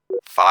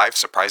5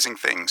 surprising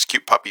things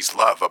cute puppies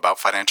love about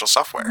financial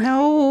software.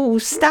 No,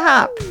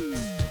 stop.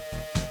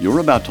 You're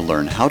about to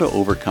learn how to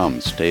overcome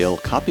stale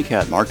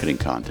copycat marketing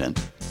content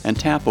and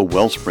tap a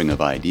wellspring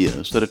of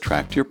ideas that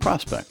attract your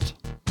prospects.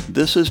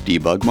 This is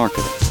Debug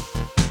Marketing.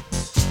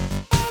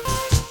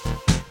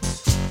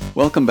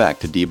 Welcome back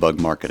to Debug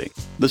Marketing.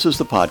 This is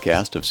the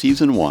podcast of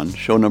Season 1,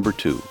 Show Number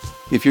 2.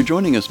 If you're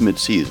joining us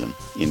mid-season,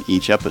 in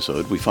each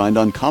episode we find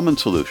uncommon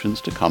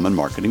solutions to common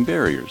marketing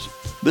barriers.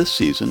 This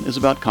season is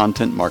about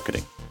content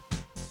marketing.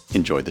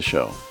 Enjoy the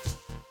show.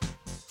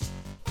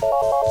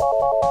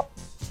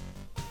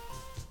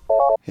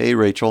 Hey,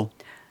 Rachel.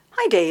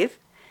 Hi, Dave.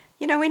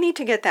 We need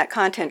to get that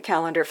content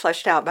calendar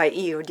fleshed out by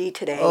EOD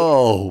today.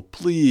 Oh,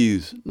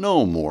 please,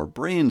 no more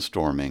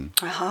brainstorming.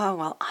 Oh,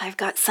 well, I've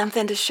got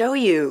something to show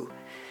you.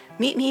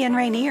 Meet me in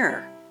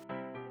Rainier.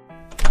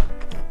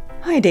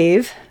 Hi,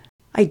 Dave.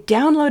 I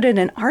downloaded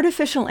an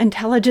artificial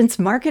intelligence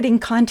marketing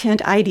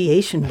content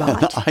ideation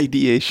bot. An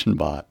ideation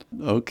bot.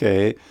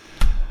 Okay.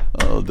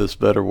 Oh, this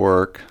better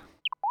work.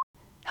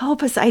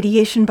 Help us,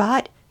 ideation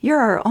bot. You're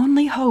our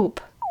only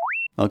hope.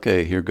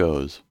 Okay, here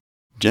goes.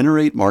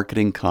 Generate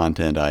marketing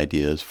content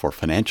ideas for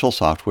financial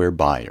software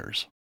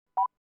buyers.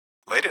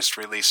 Latest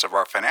release of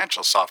our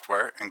financial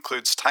software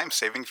includes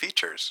time-saving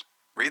features.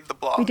 Read the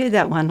blog. We did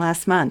that one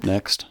last month.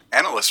 Next.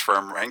 Analyst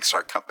firm ranks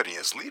our company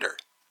as leader.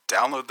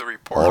 Download the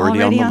report.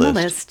 Already on the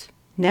list.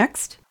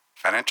 Next.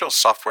 Financial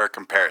software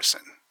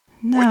comparison.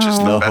 No, which is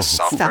the best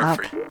software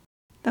stop. for you.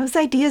 Those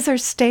ideas are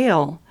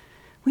stale.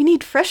 We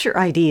need fresher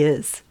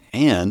ideas.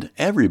 And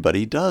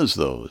everybody does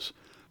those.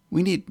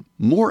 We need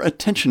more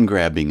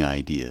attention-grabbing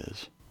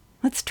ideas.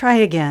 Let's try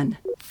again.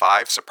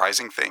 5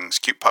 surprising things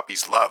cute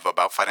puppies love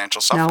about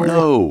financial software.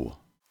 No.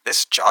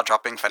 This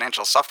jaw-dropping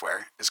financial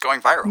software is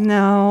going viral.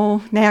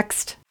 No.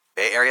 Next.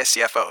 Bay Area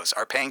CFOs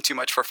are paying too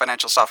much for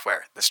financial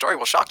software. The story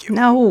will shock you.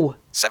 No.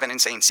 7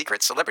 insane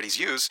secrets celebrities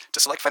use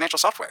to select financial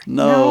software.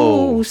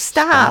 No.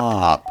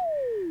 Stop.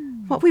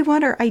 What we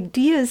want are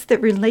ideas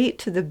that relate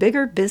to the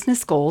bigger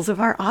business goals of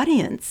our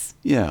audience.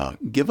 Yeah,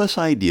 give us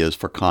ideas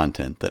for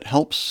content that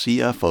helps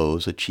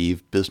CFOs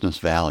achieve business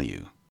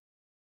value.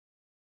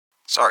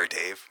 Sorry,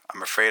 Dave.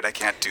 I'm afraid I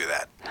can't do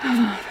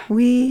that.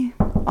 We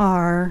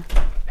are...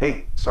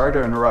 Hey, sorry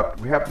to interrupt.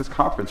 We have this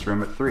conference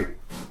room at 3.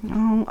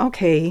 Oh,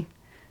 okay.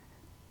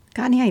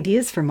 Got any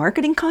ideas for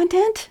marketing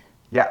content?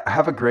 Yeah, I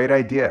have a great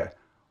idea.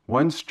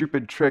 One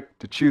stupid trick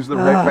to choose the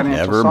right financial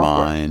Never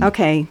software. mind.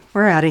 Okay,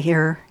 we're out of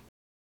here.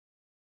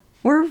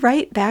 We're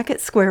right back at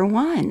square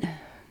one.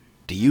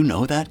 Do you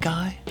know that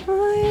guy?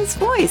 His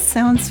voice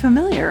sounds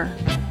familiar.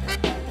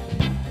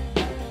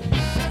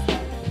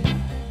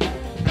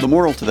 The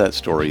moral to that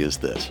story is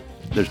this.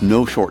 There's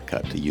no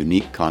shortcut to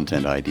unique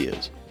content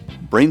ideas.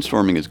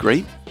 Brainstorming is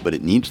great, but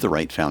it needs the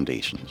right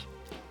foundations.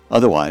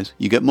 Otherwise,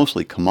 you get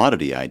mostly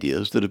commodity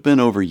ideas that have been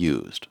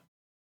overused.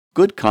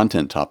 Good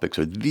content topics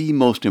are the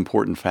most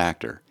important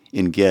factor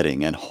in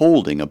getting and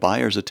holding a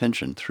buyer's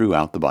attention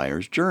throughout the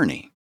buyer's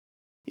journey.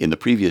 In the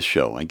previous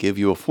show, I gave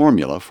you a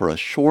formula for a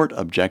short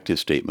objective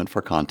statement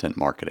for content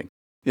marketing.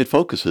 It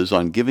focuses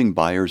on giving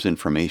buyers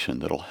information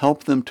that'll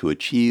help them to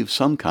achieve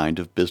some kind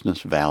of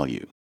business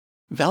value.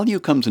 Value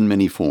comes in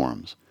many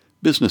forms: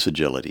 business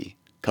agility,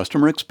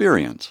 customer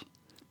experience,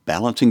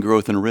 balancing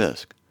growth and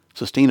risk,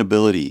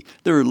 sustainability.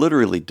 There are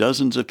literally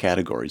dozens of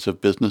categories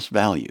of business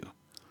value.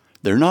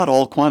 They're not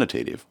all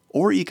quantitative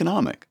or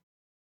economic.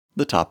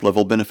 The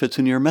top-level benefits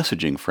in your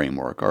messaging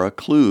framework are a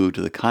clue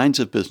to the kinds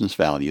of business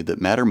value that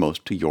matter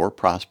most to your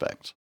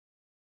prospects.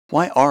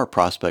 Why are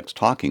prospects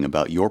talking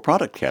about your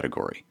product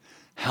category?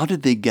 How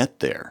did they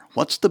get there?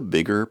 What's the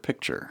bigger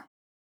picture?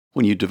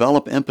 When you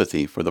develop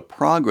empathy for the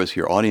progress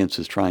your audience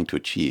is trying to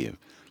achieve,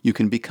 you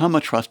can become a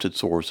trusted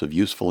source of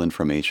useful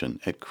information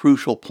at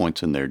crucial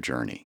points in their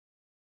journey.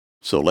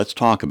 So let's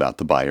talk about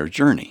the buyer's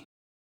journey.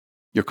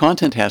 Your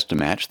content has to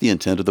match the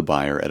intent of the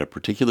buyer at a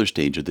particular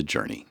stage of the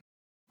journey.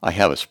 I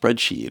have a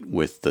spreadsheet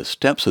with the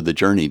steps of the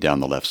journey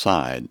down the left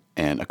side,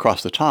 and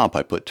across the top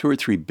I put 2 or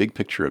 3 big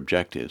picture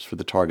objectives for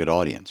the target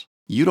audience.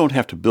 You don't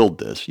have to build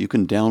this. You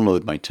can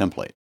download my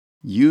template.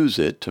 Use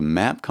it to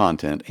map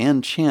content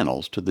and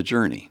channels to the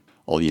journey.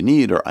 All you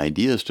need are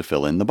ideas to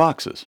fill in the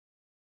boxes.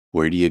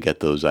 Where do you get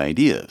those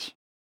ideas?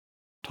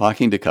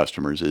 Talking to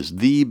customers is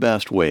the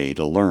best way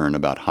to learn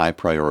about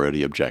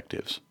high-priority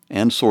objectives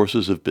and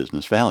sources of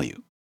business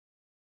value.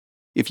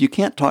 If you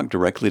can't talk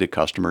directly to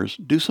customers,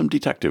 do some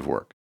detective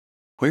work.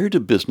 Where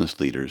do business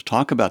leaders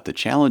talk about the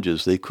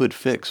challenges they could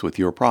fix with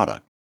your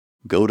product?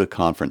 Go to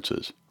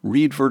conferences,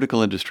 read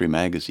vertical industry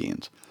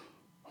magazines.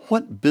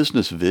 What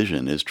business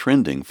vision is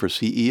trending for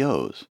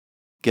CEOs?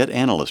 Get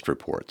analyst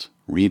reports,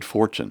 read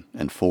Fortune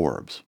and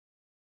Forbes.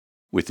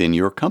 Within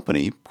your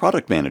company,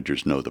 product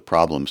managers know the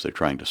problems they're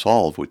trying to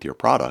solve with your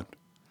product.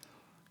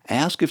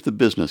 Ask if the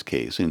business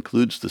case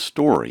includes the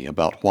story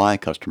about why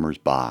customers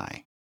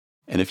buy.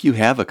 And if you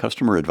have a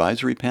customer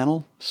advisory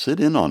panel, sit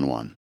in on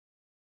one.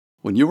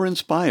 When you are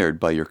inspired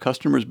by your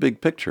customer's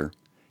big picture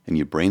and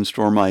you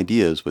brainstorm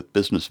ideas with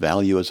business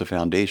value as a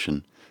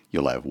foundation,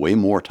 you'll have way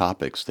more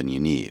topics than you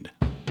need.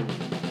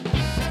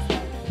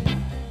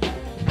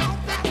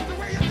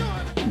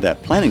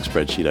 That planning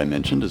spreadsheet I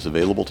mentioned is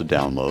available to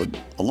download,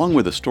 along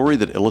with a story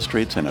that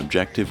illustrates an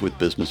objective with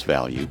business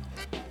value,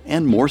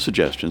 and more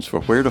suggestions for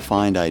where to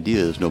find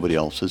ideas nobody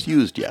else has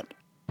used yet.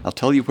 I'll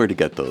tell you where to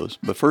get those,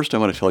 but first I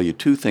want to tell you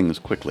two things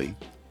quickly.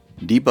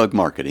 Debug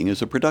Marketing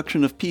is a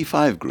production of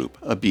P5 Group,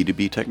 a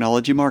B2B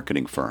technology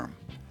marketing firm.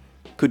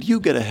 Could you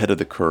get ahead of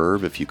the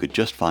curve if you could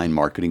just find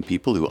marketing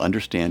people who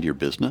understand your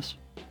business?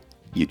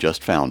 You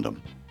just found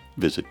them.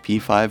 Visit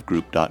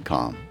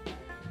p5group.com.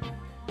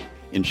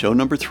 In show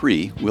number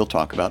 3, we'll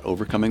talk about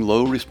overcoming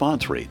low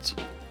response rates,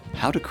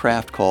 how to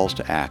craft calls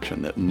to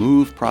action that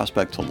move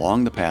prospects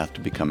along the path to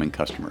becoming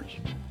customers.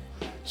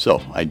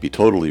 So, I'd be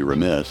totally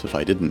remiss if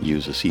I didn't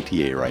use a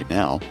CTA right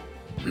now.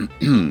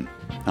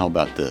 How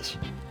about this?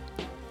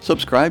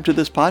 Subscribe to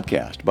this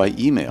podcast by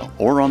email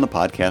or on the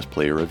podcast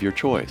player of your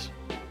choice.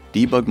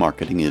 Debug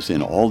Marketing is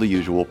in all the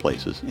usual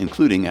places,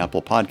 including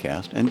Apple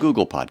Podcast and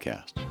Google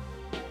Podcast.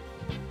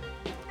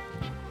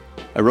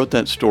 I wrote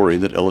that story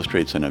that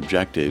illustrates an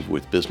objective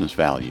with business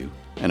value,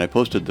 and I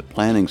posted the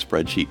planning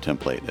spreadsheet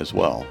template as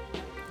well.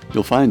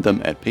 You'll find them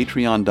at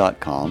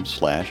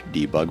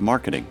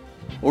patreon.com/debugmarketing,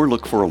 or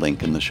look for a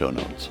link in the show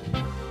notes.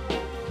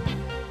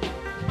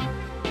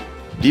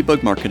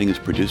 Debug Marketing is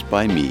produced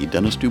by me,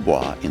 Dennis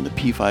Dubois, in the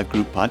P5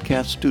 Group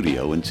podcast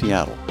studio in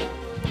Seattle.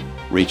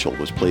 Rachel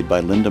was played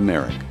by Linda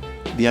Merrick.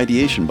 The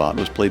Ideation bot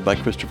was played by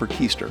Christopher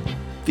Keister.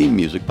 Theme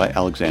music by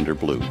Alexander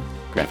Blue.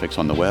 Graphics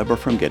on the web are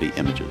from Getty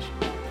Images.